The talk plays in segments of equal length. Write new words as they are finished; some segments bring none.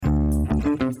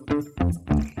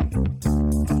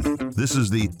This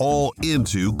is the All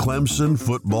Into Clemson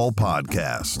Football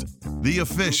Podcast, the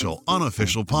official,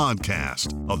 unofficial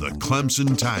podcast of the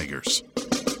Clemson Tigers.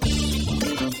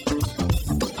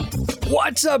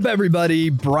 What's up,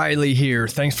 everybody? Briley here.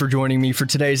 Thanks for joining me for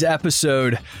today's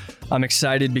episode. I'm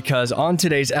excited because on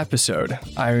today's episode,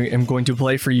 I am going to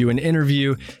play for you an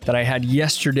interview that I had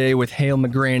yesterday with Hale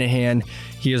McGranahan.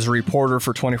 He is a reporter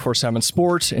for 24/7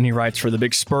 Sports, and he writes for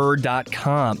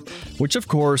thebigspur.com, which of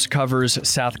course covers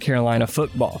South Carolina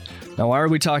football. Now, why are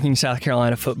we talking South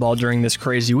Carolina football during this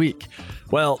crazy week?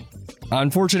 Well,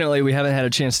 unfortunately, we haven't had a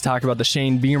chance to talk about the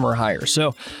Shane Beamer hire,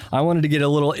 so I wanted to get a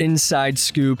little inside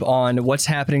scoop on what's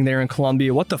happening there in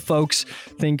Columbia, what the folks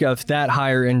think of that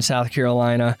hire in South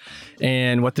Carolina,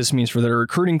 and what this means for their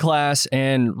recruiting class,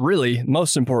 and really,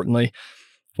 most importantly,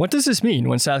 what does this mean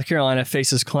when South Carolina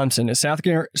faces Clemson? Is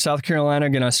South Carolina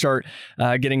going to start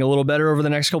getting a little better over the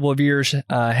next couple of years?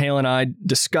 Hale and I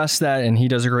discussed that, and he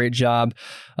does a great job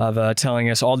of telling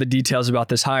us all the details about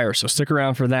this hire, so stick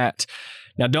around for that.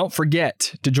 Now, don't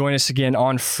forget to join us again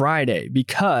on Friday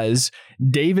because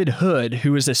David Hood,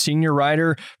 who is a senior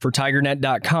writer for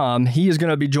TigerNet.com, he is going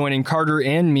to be joining Carter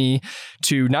and me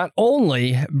to not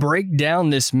only break down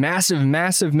this massive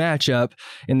matchup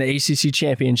in the ACC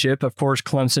Championship, of course,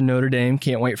 Clemson, Notre Dame,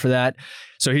 can't wait for that.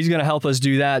 So he's going to help us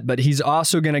do that, but he's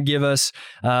also going to give us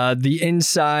the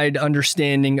inside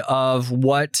understanding of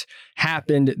what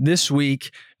happened this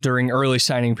week during early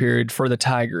signing period for the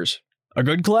Tigers. A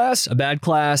good class, a bad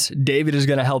class? David is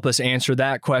going to help us answer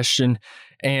that question.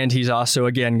 And he's also,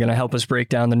 again, going to help us break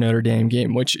down the Notre Dame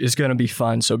game, which is going to be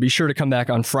fun. So be sure to come back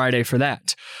on Friday for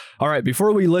that. All right,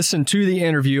 before we listen to the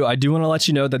interview, I do want to let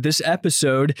you know that this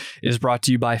episode is brought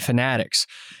to you by Fanatics.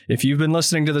 If you've been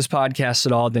listening to this podcast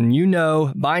at all, then you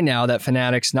know by now that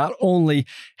Fanatics not only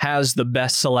has the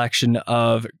best selection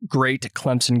of great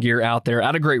Clemson gear out there,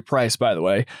 at a great price, by the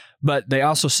way, but they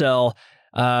also sell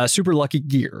super lucky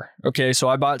gear. Okay, so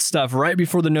I bought stuff right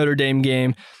before the Notre Dame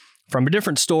game from a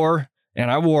different store,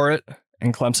 and I wore it,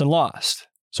 and Clemson lost.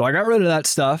 So I got rid of that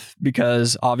stuff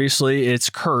because obviously it's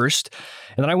cursed.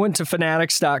 And then I went to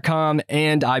Fanatics.com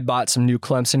and I bought some new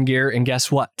Clemson gear, and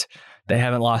guess what? They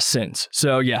haven't lost since.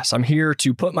 So yes, I'm here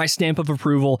to put my stamp of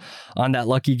approval on that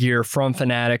lucky gear from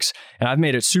Fanatics, and I've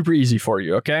made it super easy for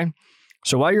you, okay?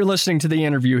 So while you're listening to the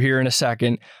interview here in a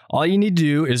second, all you need to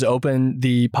do is open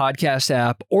the podcast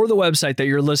app or the website that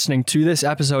you're listening to this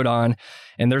episode on,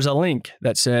 and there's a link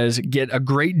that says, get a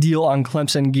great deal on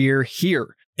Clemson gear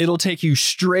here. It'll take you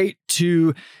straight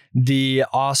to the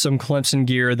awesome Clemson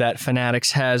gear that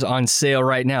Fanatics has on sale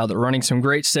right now. They're running some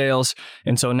great sales,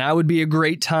 and so now would be a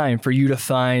great time for you to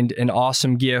find an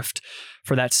awesome gift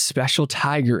for that special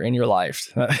tiger in your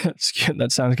life.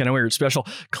 That sounds kind of weird. Special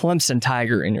Clemson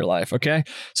tiger in your life, okay?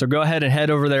 So go ahead and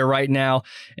head over there right now,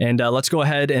 and let's go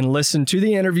ahead and listen to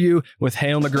the interview with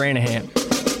Hale McGranahan.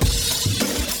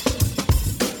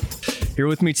 Here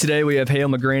with me today, we have Hale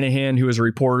McGranahan, who is a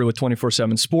reporter with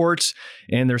 24/7 Sports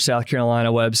and their South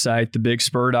Carolina website,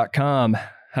 thebigspur.com.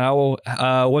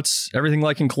 What's everything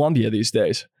like in Columbia these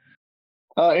days?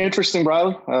 Interesting,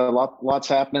 Briley. Lots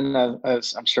happening,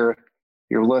 as I'm sure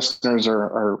your listeners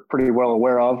are pretty well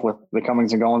aware of, with the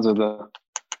comings and goings of the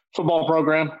football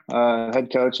program,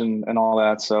 head coach and all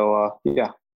that. So, yeah,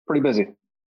 pretty busy.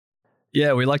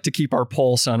 Yeah, we like to keep our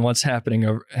pulse on what's happening,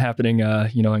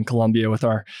 in Columbia with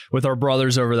our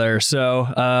brothers over there. So,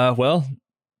 well,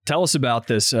 tell us about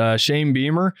this. Shane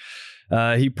Beamer,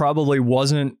 he probably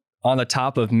wasn't on the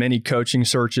top of many coaching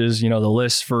searches, the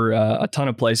list for a ton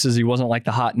of places. He wasn't like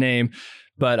the hot name.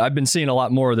 But I've been seeing a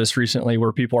lot more of this recently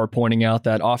where people are pointing out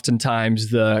that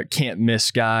oftentimes the can't miss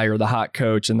guy or the hot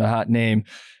coach and the hot name,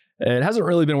 it hasn't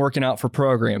really been working out for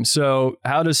programs. So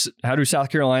how do South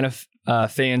Carolina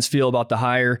fans feel about the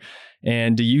hire?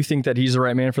 And do you think that he's the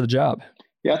right man for the job?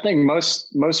 Yeah, I think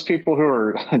most people who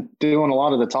are doing a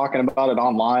lot of the talking about it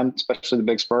online, especially the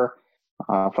Big Spur,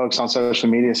 folks on social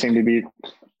media seem to be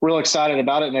real excited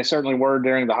about it. And they certainly were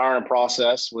during the hiring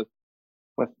process with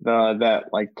that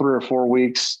like 3 or 4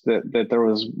 weeks that there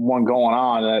was one going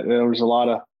on. There was a lot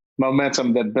of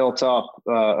momentum that built up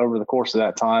over the course of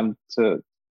that time to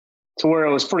where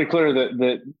it was pretty clear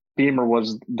that Beamer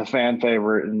was the fan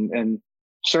favorite. And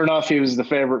sure enough, he was the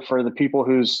favorite for the people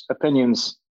whose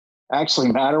opinions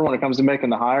actually matter when it comes to making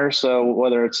the hire. So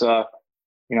whether it's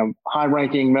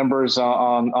high-ranking members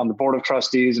on the board of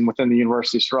trustees and within the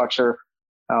university structure,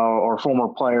 or former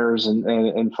players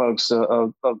and folks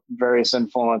of various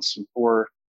influence were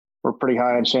pretty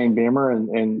high on Shane Beamer,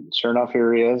 and sure enough,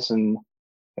 here he is. And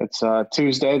it's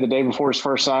Tuesday, the day before his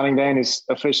first signing day, and he's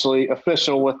official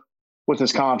with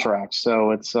his contract.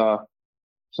 So it's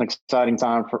an exciting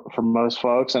time for most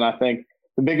folks. And I think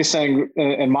the biggest thing,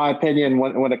 in my opinion,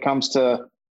 when it comes to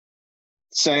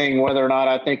saying whether or not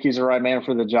I think he's the right man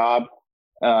for the job,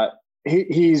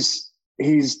 he's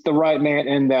the right man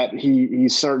in that he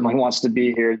certainly wants to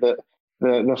be here.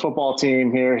 The football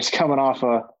team here is coming off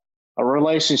a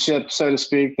relationship, so to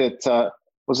speak, that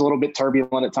was a little bit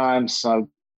turbulent at times,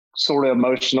 sort of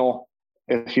emotional,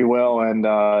 if you will. And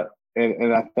I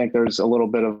think there's a little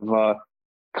bit of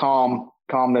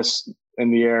calmness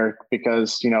in the air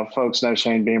because, folks know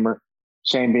Shane Beamer.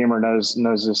 Shane Beamer knows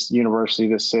this university,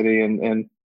 this city, and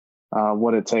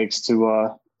what it takes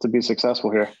to be successful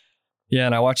here. Yeah,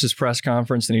 and I watched his press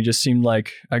conference, and he just seemed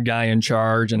like a guy in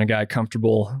charge and a guy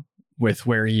comfortable with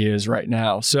where he is right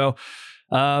now. So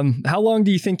how long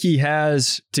do you think he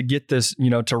has to get this,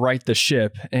 to right the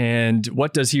ship? And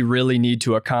what does he really need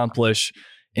to accomplish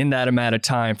in that amount of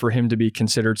time for him to be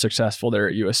considered successful there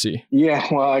at USC? Yeah,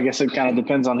 well, I guess it kind of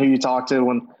depends on who you talk to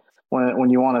when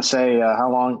you want to say how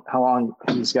long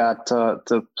he's got to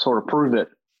sort of prove it.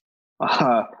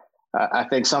 I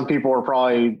think some people are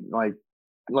probably like,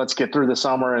 let's get through the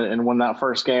summer, and when that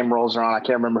first game rolls around, I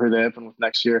can't remember who they open with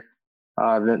next year.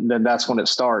 Then that's when it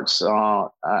starts. I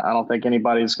don't think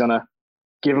anybody's going to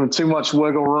give him too much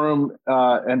wiggle room,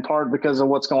 in part because of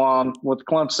what's going on with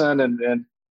Clemson and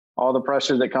all the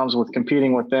pressure that comes with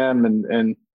competing with them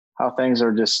and how things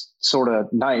are just sort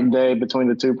of night and day between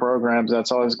the two programs.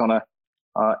 That's always going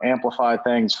to amplify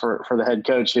things for the head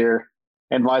coach here,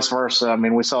 and vice versa. I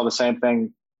mean, we saw the same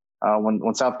thing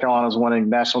when South Carolina was winning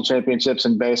national championships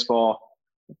in baseball.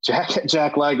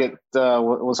 Jack Leggett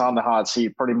was on the hot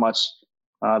seat pretty much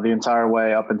the entire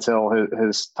way up until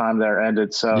his time there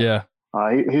ended. So yeah,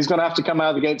 he's going to have to come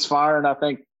out of the gates firing. I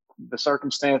think the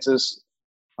circumstances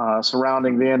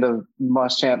surrounding the end of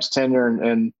Muschamp's tenure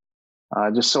and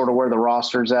just sort of where the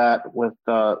roster's at with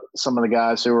some of the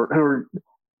guys who are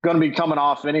going to be coming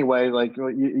off anyway. Like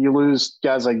you lose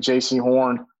guys like J.C.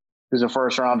 Horn, who's a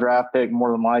first-round draft pick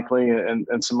more than likely,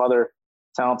 and some other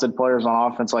talented players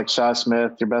on offense like Shi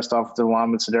Smith, your best offensive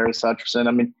lineman, Sadarius Hutcherson.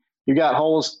 I mean, you got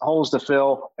holes to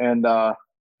fill, and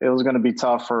it was going to be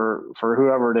tough for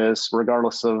whoever it is,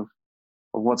 regardless of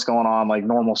what's going on, like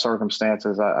normal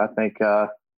circumstances. I think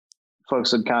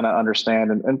folks would kind of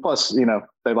understand, and plus,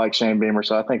 they like Shane Beamer,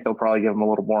 so I think they'll probably give him a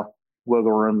little more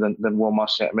wiggle room than Will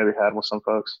Muschamp maybe had with some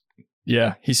folks.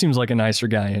 Yeah, he seems like a nicer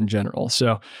guy in general.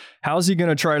 So how's he going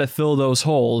to try to fill those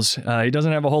holes? He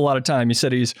doesn't have a whole lot of time. He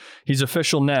said he's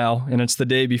official now, and it's the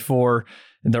day before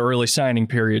the early signing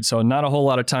period. So not a whole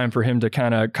lot of time for him to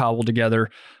kind of cobble together,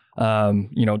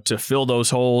 to fill those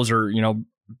holes or,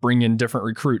 bring in different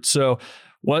recruits. So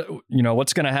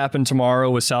what's going to happen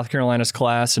tomorrow with South Carolina's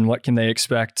class, and what can they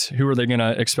expect? Who are they going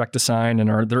to expect to sign?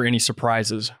 And are there any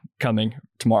surprises coming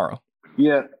tomorrow?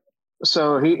 Yeah.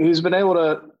 So he's been able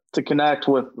to connect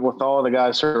with all the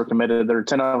guys who are committed. There are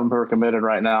 10 of them who are committed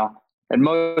right now, and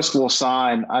most will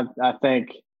sign. I think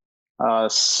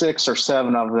 6 or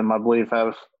 7 of them, I believe,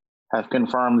 have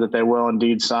confirmed that they will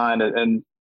indeed sign it. And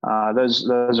those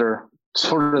are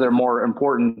sort of their more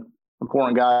important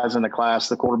guys in the class.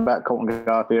 The quarterback, Colton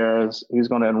Gauthier, he's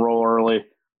going to enroll early,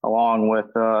 along with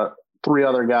 3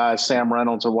 other guys: Sam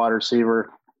Reynolds, a wide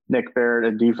receiver, Nick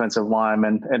Barrett, a defensive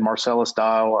lineman, and Marcellus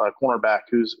Dial, a cornerback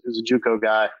who's a JUCO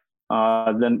guy.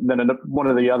 Then one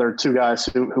of the other 2 guys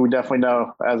who we definitely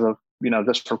know as of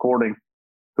this recording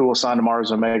who will sign tomorrow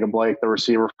is Omega Blake, the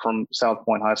receiver from South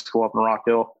Point High School up in Rock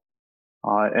Hill.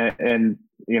 And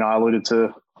I alluded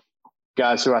to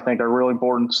guys who I think are really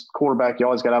important. Quarterback, you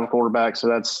always got to have a quarterback, so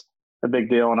that's a big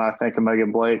deal. And I think Omega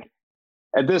Blake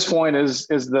at this point is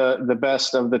the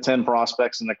best of the 10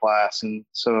 prospects in the class, and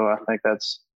so I think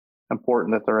that's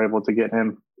important that they're able to get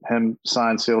him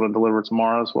signed, sealed, and delivered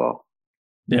tomorrow as well.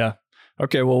 Yeah.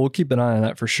 Okay. Well, we'll keep an eye on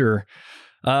that for sure.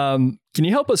 Can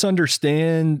you help us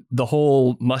understand the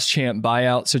whole Muschamp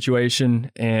buyout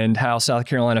situation and how South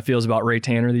Carolina feels about Ray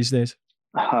Tanner these days?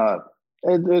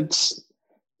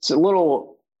 It's a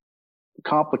little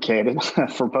complicated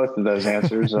for both of those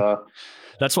answers.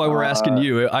 That's why we're asking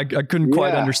you. I couldn't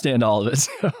quite understand all of it.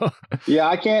 Yeah,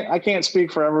 I can't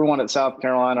speak for everyone at South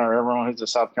Carolina or everyone who's a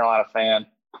South Carolina fan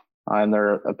and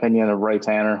their opinion of Ray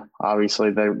Tanner.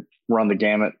 Obviously, they run the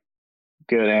gamut,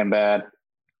 good and bad.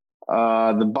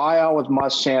 The buyout with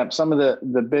Muschamp, some of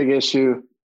the big issue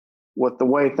with the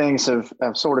way things have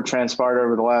sort of transpired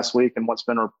over the last week and what's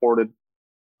been reported.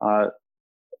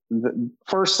 The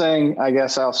first thing I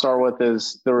guess I'll start with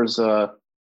is there was a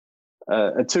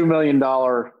 $2 million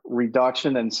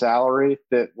reduction in salary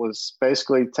that was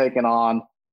basically taken on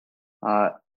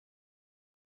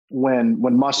when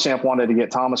Muschamp wanted to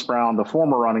get Thomas Brown, the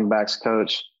former running backs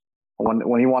coach,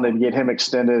 when he wanted to get him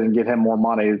extended and get him more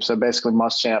money. So basically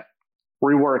Muschamp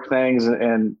reworked things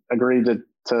and agreed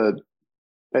to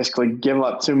basically give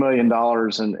up $2 million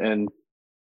in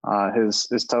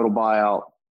his total buyout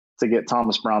to get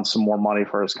Thomas Brown some more money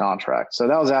for his contract. So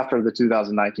that was after the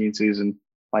 2019 season,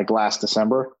 like last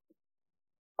December.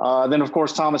 Then of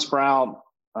course, Thomas Brown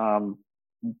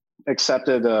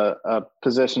accepted a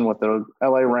position with the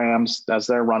LA Rams as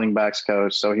their running backs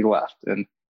coach. So he left, and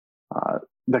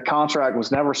the contract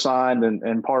was never signed.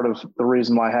 And part of the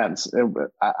reason why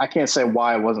I can't say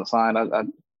why it wasn't signed,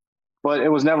 but it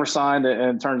was never signed.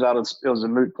 And it turns out it was a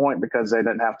moot point because they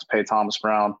didn't have to pay Thomas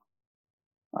Brown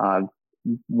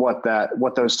what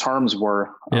those terms were.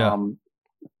 Yeah.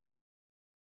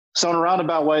 So in a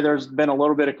roundabout way, there's been a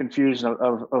little bit of confusion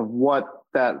of what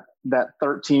that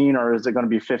 13, or is it going to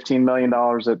be $15 million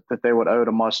that they would owe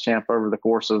to Muschamp over the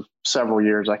course of several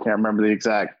years. I can't remember the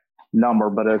exact number,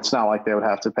 but it's not like they would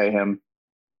have to pay him,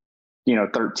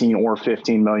 13 or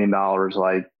 $15 million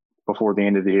like before the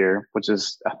end of the year, which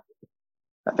is,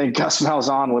 I think Gus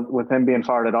Malzahn with him being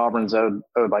fired at Auburn's owed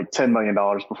like $10 million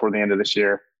before the end of this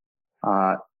year.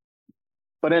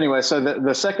 But anyway, so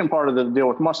the second part of the deal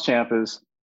with Muschamp is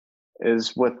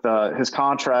with his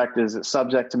contract is it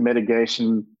subject to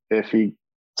mitigation if he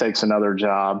takes another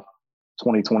job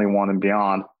 2021 and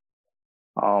beyond.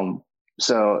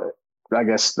 So I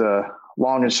guess the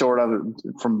long and short of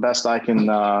it, from best I can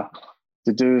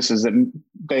deduce, is that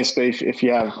basically if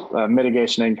you have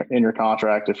mitigation in your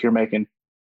contract, if you're making,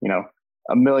 $1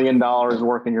 million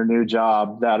working your new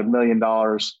job, that $1 million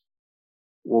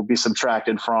will be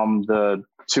subtracted from the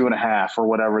 2.5 or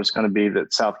whatever it's going to be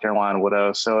that South Carolina would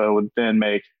owe. So it would then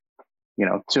make,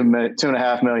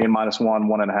 $2.5 million minus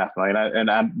 $1.5 million.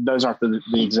 And those aren't the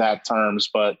exact terms,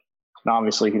 but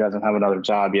obviously he doesn't have another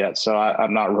job yet. So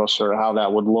I'm not real sure how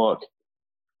that would look,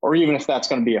 or even if that's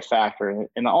going to be a factor.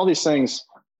 And all these things,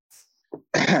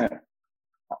 I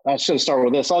should have started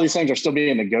with this. All these things are still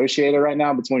being negotiated right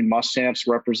now between Muschamp's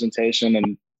representation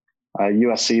and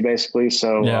USC basically.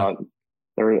 So yeah.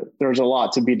 There's a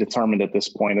lot to be determined at this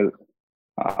point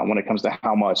when it comes to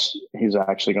how much he's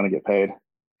actually going to get paid.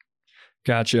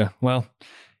 Gotcha. Well,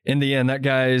 in the end, that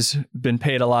guy's been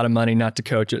paid a lot of money not to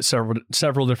coach at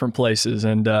several different places,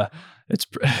 and it's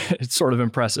sort of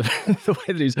impressive the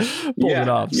way that he's pulled it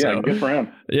off. Yeah, good for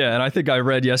him. Yeah, and I think I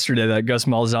read yesterday that Gus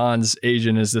Malzahn's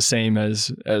agent is the same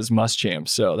as Muschamp,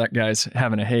 so that guy's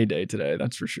having a heyday today,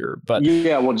 that's for sure. But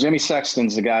yeah, well, Jimmy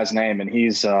Sexton's the guy's name, and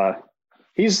he's I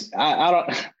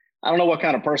don't know what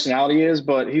kind of personality he is,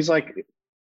 but he's like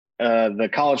the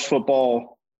college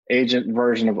football agent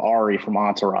version of Ari from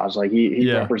Entourage. Like he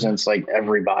represents like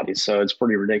everybody. So it's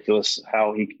pretty ridiculous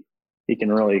how he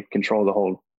can really control the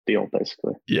whole deal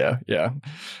basically. Yeah.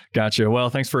 Gotcha. Well,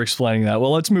 thanks for explaining that.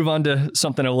 Well, let's move on to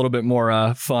something a little bit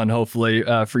more fun, hopefully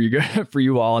for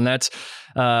you all. And that's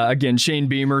again, Shane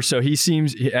Beamer. So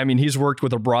he's worked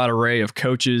with a broad array of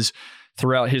coaches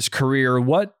throughout his career.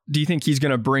 What do you think he's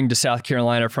going to bring to South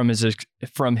Carolina from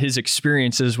his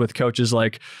experiences with coaches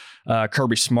like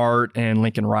Kirby Smart and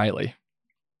Lincoln Riley?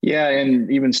 Yeah, and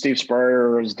even Steve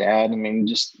Spurrier, his dad. I mean,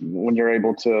 just when you're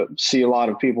able to see a lot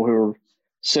of people who are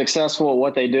successful at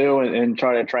what they do and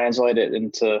try to translate it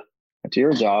into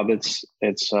your job, it's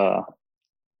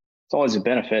always a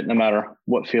benefit no matter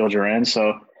what field you're in.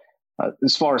 So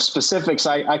as far as specifics,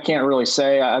 I can't really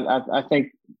say. I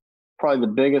think probably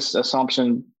the biggest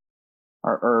assumption,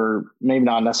 or maybe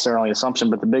not necessarily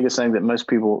assumption, but the biggest thing that most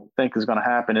people think is going to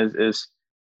happen is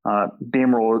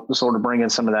Beamer will sort of bring in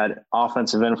some of that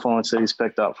offensive influence that he's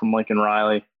picked up from Lincoln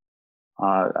Riley.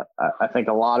 I think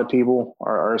a lot of people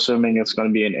are assuming it's going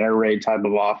to be an air raid type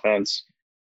of offense,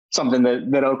 something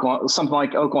something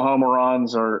like Oklahoma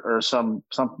runs, or something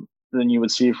you would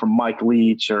see from Mike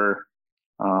Leach, or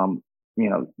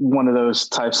one of those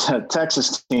types of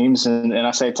Texas teams. And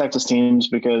I say Texas teams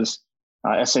because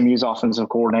SMU's offensive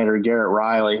coordinator Garrett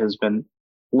Riley has been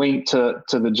linked to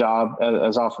the job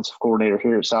as offensive coordinator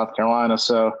here at South Carolina.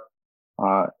 So,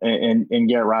 and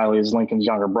Garrett Riley is Lincoln's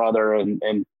younger brother, and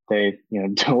they,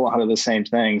 do a lot of the same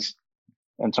things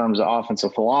in terms of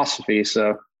offensive philosophy.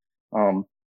 So,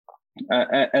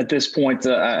 at this point,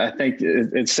 I think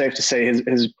it's safe to say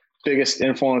his biggest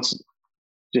influence,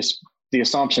 just the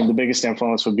assumption, the biggest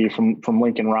influence would be from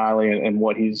Lincoln Riley and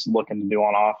what he's looking to do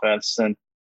on offense. And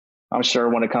I'm sure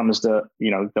when it comes to,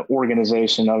 the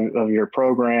organization of your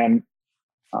program,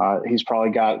 he's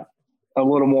probably got a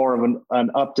little more of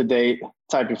an up-to-date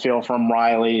type of feel from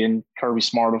Riley and Kirby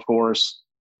Smart, of course.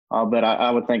 But I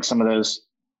would think some of those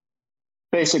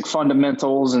basic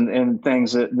fundamentals and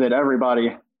things that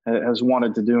everybody has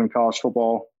wanted to do in college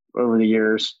football over the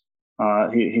years,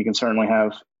 he can certainly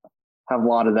have a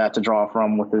lot of that to draw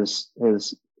from with his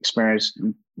experience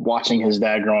watching his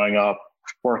dad growing up,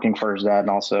 working for his dad, and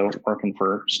also working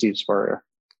for Steve Spurrier.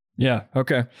 Yeah.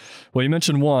 Okay. Well, you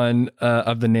mentioned one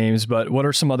of the names, but what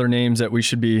are some other names that we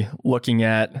should be looking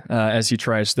at as he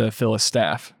tries to fill his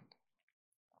staff?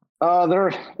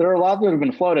 There are a lot that have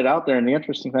been floated out there, and the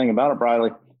interesting thing about it,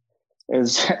 Briley,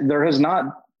 is there's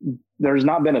not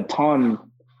been a ton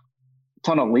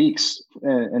of leaks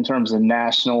in terms of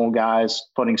national guys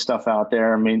putting stuff out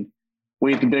there. I mean,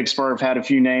 we at the Big Spur have had a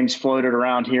few names floated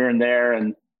around here and there,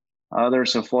 and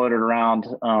others have floated around.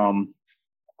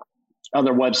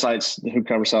 Other websites who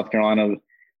cover South Carolina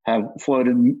have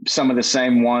floated some of the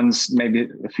same ones, maybe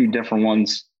a few different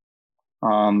ones.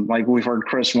 Like we've heard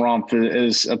Chris Rumph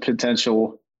is a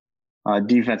potential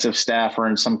defensive staffer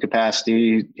in some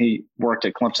capacity. He worked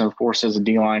at Clemson, of course, as a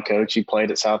D-line coach. He played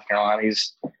at South Carolina.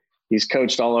 He's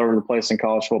coached all over the place in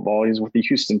college football. He's with the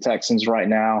Houston Texans right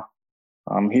now.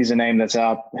 He's a name that's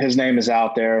out. His name is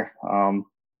out there.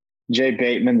 Jay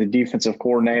Bateman, the defensive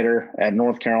coordinator at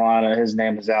North Carolina, his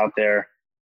name is out there.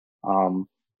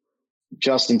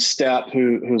 Justin Stepp,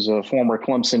 who's a former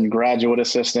Clemson graduate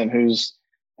assistant,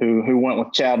 who went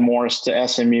with Chad Morris to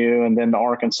SMU and then to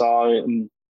Arkansas. And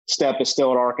Stepp is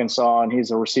still at Arkansas, and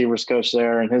he's a receivers coach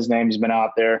there, and his name's been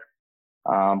out there.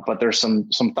 But there's some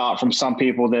thought from some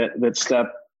people that Stepp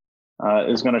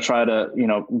is going to try to,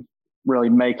 really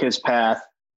make his path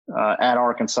at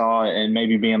Arkansas and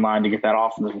maybe be in line to get that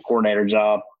offensive coordinator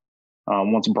job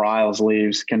once Briles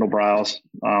leaves, Kendall Briles.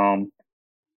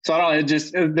 So I don't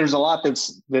know. There's a lot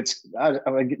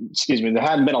excuse me. There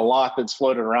hadn't been a lot that's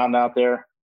floated around out there.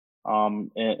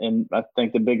 And I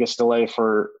think the biggest delay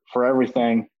for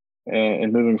everything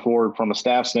and moving forward from a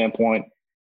staff standpoint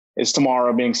is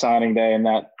tomorrow being signing day and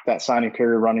that signing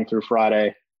period running through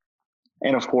Friday.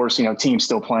 And of course, teams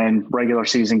still playing regular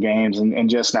season games and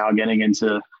just now getting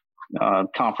into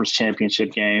conference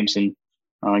championship games and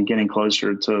getting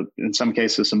closer to, in some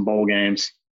cases, some bowl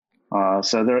games.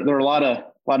 So there are a lot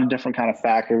of different kind of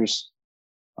factors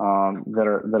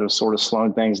that have sort of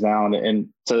slowed things down. And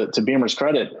to Beamer's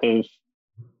credit,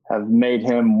 have made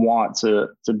him want to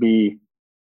be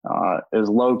as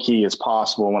low key as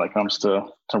possible when it comes to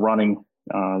running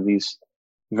these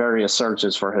various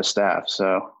searches for his staff.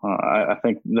 So I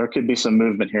think there could be some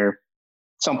movement here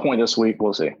at some point this week.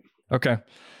 We'll see. Okay.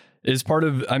 Is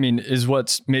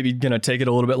what's maybe going to take it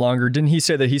a little bit longer? Didn't he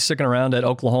say that he's sticking around at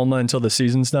Oklahoma until the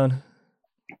season's done?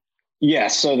 Yeah.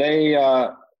 So they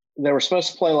were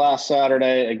supposed to play last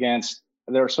Saturday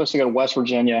they were supposed to go to West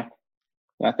Virginia.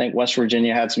 I think West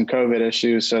Virginia had some COVID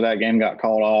issues, so that game got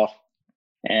called off.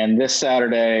 And this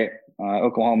Saturday,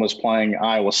 Oklahoma is playing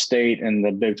Iowa State in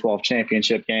the Big 12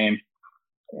 championship game.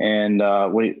 And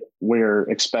we're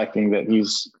expecting that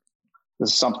this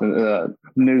is something,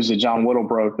 news that John Whittle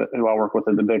broke, who I work with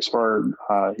at the Big Spur.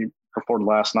 He reported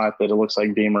last night that it looks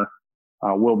like Beamer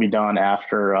will be done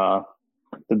after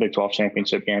the Big 12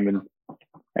 championship game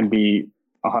and be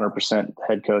 100%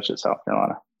 head coach at South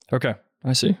Carolina. Okay.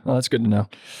 I see. Well, that's good to know.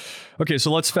 Okay,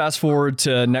 so let's fast forward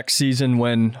to next season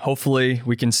when hopefully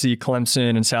we can see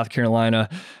Clemson and South Carolina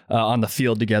on the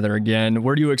field together again.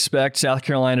 Where do you expect South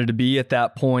Carolina to be at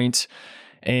that point?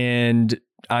 And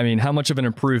how much of an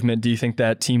improvement do you think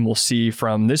that team will see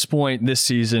from this point, this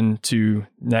season, to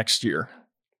next year?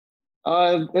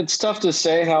 It's tough to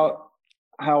say how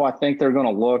I think they're going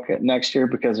to look at next year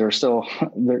because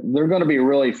they're going to be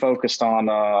really focused on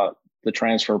the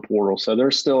transfer portal. So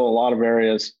there's still a lot of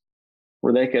areas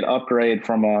where they could upgrade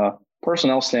from a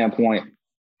personnel standpoint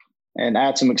and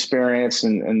add some experience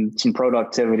and some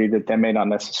productivity that they may not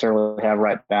necessarily have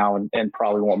right now and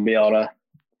probably won't be able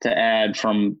to add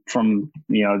from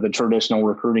the traditional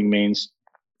recruiting means.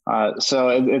 So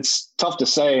it's tough to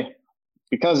say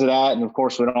because of that. And of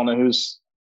course, we don't know who's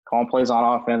calling plays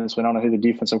on offense. We don't know who the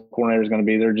defensive coordinator is going to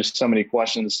be. There are just so many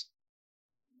questions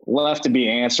left to be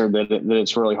answered that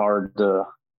it's really hard to,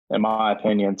 in my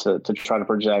opinion, to try to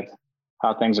project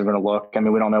how things are going to look.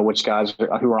 We don't know which guys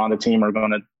who are on the team are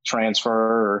going to transfer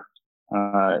or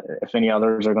if any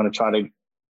others are going to try to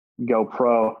go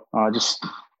pro. Just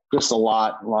a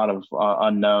lot of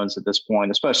unknowns at this point,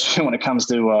 especially when it comes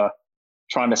to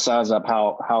trying to size up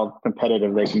how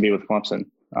competitive they can be with Clemson.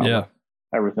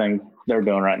 Everything they're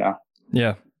doing right now.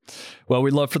 Yeah. Well,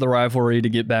 we'd love for the rivalry to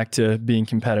get back to being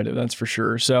competitive, that's for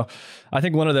sure. So I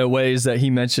think one of the ways that he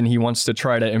mentioned he wants to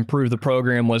try to improve the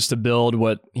program was to build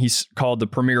what he's called the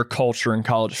premier culture in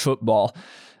college football.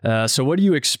 So what do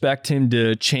you expect him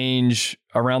to change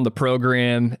around the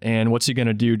program, and what's he going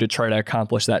to do to try to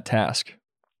accomplish that task?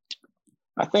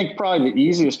 I think probably the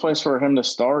easiest place for him to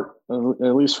start,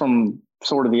 at least from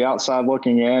sort of the outside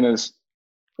looking in, is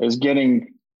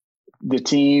getting the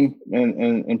team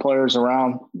and players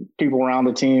around, people around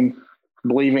the team,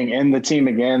 believing in the team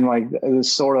again. Like,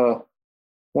 it's sort of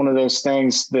one of those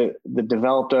things that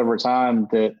developed over time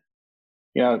that,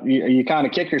 you kind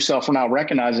of kick yourself for not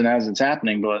recognizing as it's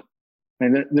happening. But I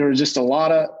mean, there was just a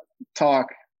lot of talk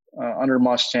under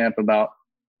Muschamp about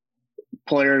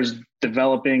players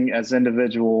developing as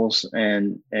individuals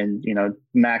and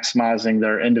maximizing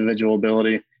their individual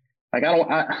ability. Like,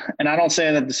 I don't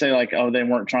say that to say like, oh, they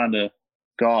weren't trying to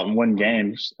go out and win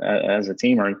games as a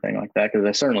team or anything like that, because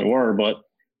they certainly were. But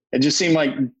it just seemed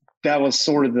like that was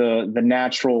sort of the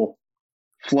natural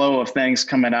flow of things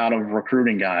coming out of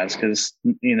recruiting guys, because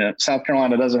South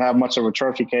Carolina doesn't have much of a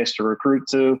trophy case to recruit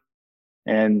to,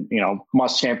 and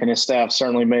Muschamp and his staff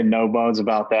certainly made no bones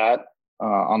about that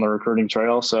on the recruiting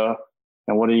trail. So,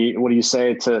 and what do you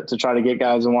say to try to get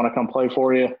guys who want to come play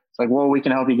for you? It's like, well, we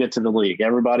can help you get to the league.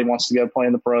 Everybody wants to go play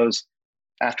in the pros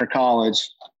after college.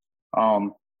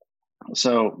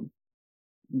 So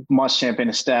Muschamp and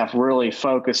his staff really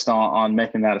focused on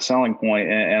making that a selling point.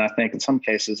 And I think in some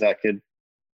cases that could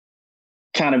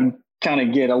kind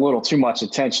of get a little too much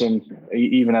attention,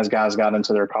 even as guys got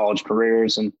into their college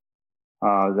careers. And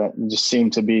that just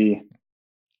seemed to be,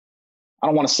 I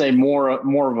don't want to say more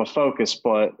of a focus,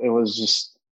 but it was just,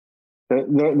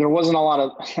 there wasn't a lot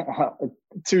of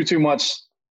too much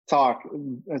talk,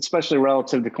 especially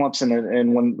relative to Clemson.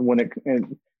 And when it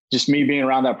just me being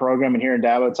around that program and hearing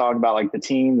Dabo talk about like the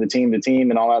team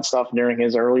and all that stuff during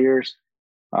his early years,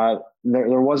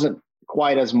 there wasn't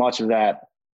quite as much of that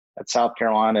at South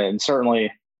Carolina. And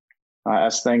certainly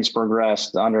as things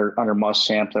progressed under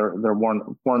Muschamp, there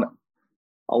weren't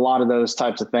a lot of those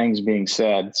types of things being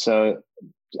said. So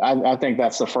I think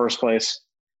that's the first place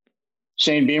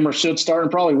Shane Beamer should start,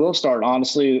 and probably will start,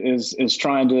 honestly, is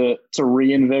trying to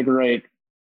reinvigorate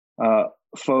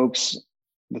folks,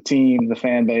 the team, the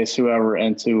fan base, whoever,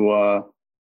 into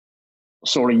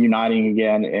sort of uniting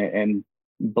again and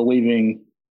believing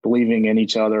in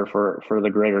each other for the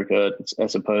greater good,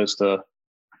 as opposed to,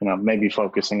 maybe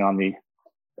focusing on the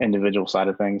individual side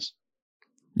of things.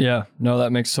 Yeah, no,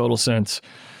 that makes total sense.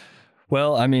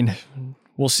 Well, I mean,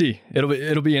 we'll see.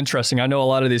 It'll be interesting. I know a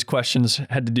lot of these questions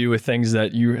had to do with things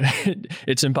that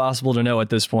it's impossible to know at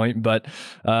this point, but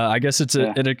I guess it's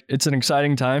an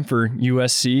exciting time for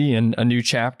USC and a new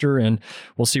chapter, and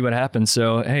we'll see what happens.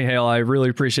 So, hey, Hale, I really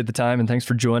appreciate the time, and thanks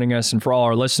for joining us. And for all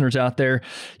our listeners out there,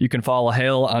 you can follow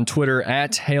Hale on Twitter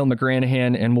at Hale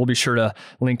McGranahan, and we'll be sure to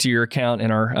link to your account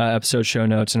in our episode show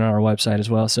notes and on our website as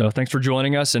well. So thanks for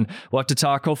joining us, and we'll have to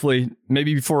talk hopefully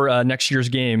maybe before next year's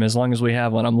game, as long as we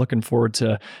have one. I'm looking forward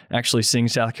to actually seeing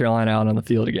South Carolina out on the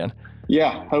field again.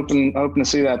 Yeah, hoping to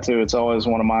see that too. It's always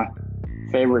one of my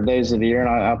favorite days of the year, and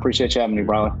I appreciate you having me,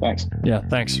 Briley. Thanks. Yeah,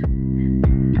 thanks.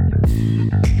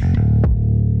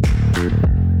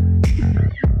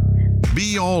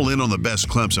 Be all in on the best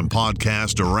Clemson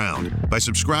podcast around by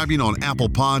subscribing on Apple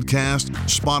Podcast,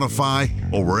 Spotify,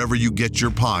 or wherever you get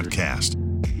your podcast.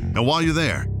 And while you're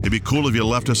there, it'd be cool if you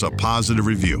left us a positive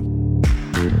review.